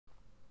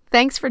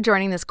Thanks for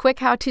joining this quick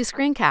how-to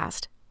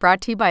screencast brought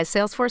to you by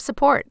Salesforce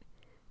Support.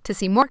 To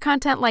see more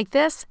content like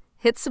this,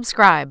 hit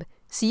subscribe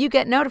so you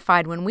get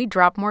notified when we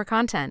drop more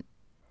content.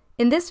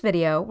 In this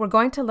video, we're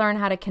going to learn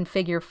how to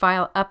configure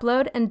file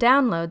upload and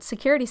download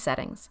security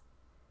settings.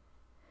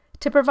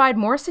 To provide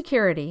more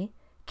security,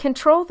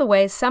 control the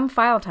way some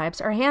file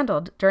types are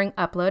handled during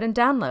upload and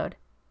download.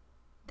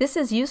 This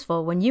is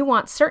useful when you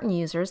want certain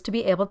users to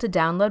be able to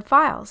download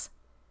files.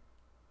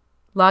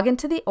 Log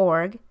into the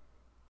org,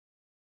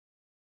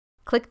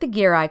 click the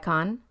gear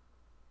icon,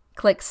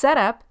 click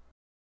Setup,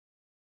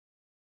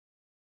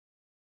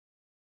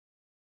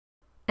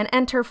 and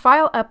enter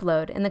File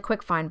Upload in the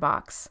Quick Find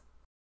box.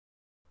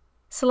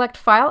 Select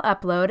File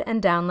Upload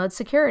and Download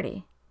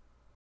Security.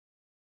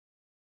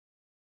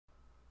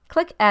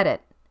 Click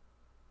Edit.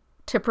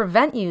 To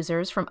prevent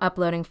users from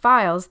uploading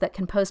files that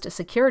can pose a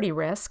security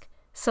risk,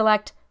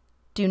 select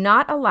Do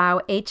Not Allow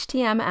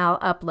HTML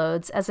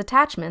Uploads as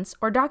Attachments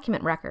or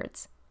Document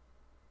Records.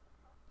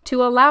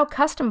 To allow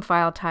custom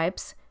file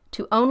types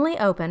to only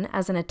open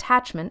as an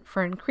attachment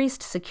for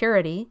increased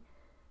security,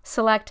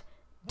 select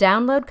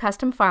Download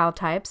Custom File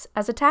Types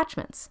as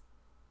Attachments.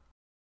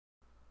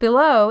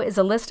 Below is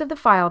a list of the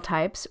file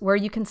types where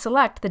you can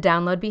select the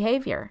download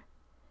behavior.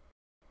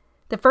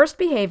 The first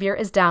behavior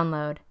is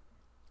download.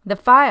 The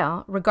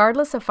file,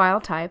 regardless of file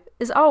type,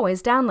 is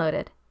always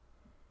downloaded.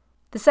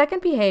 The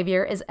second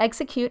behavior is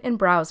execute in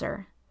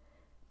browser.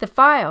 The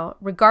file,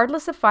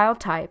 regardless of file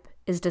type,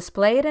 is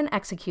displayed and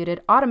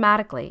executed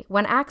automatically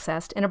when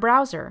accessed in a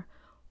browser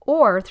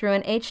or through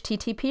an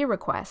HTTP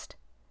request.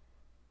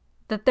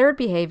 The third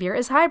behavior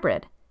is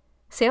hybrid.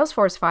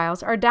 Salesforce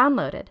files are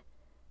downloaded.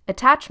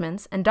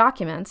 Attachments and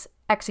documents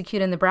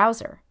execute in the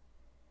browser.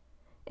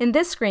 In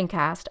this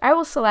screencast, I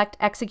will select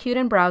Execute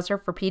in Browser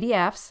for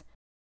PDFs,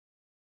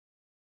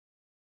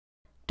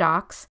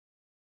 Docs,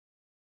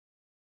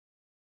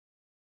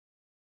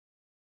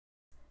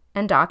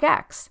 and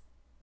DocX.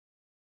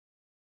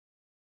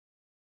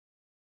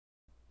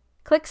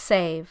 Click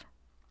Save.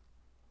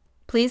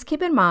 Please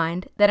keep in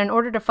mind that in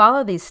order to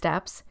follow these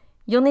steps,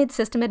 you'll need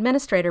system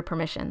administrator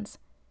permissions.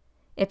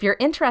 If you're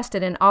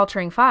interested in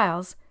altering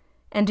files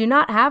and do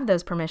not have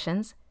those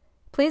permissions,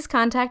 please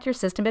contact your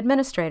system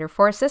administrator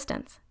for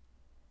assistance.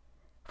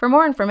 For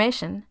more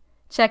information,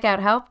 check out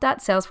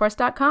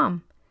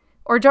help.salesforce.com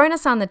or join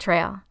us on the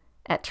trail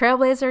at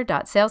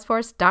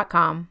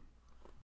trailblazer.salesforce.com.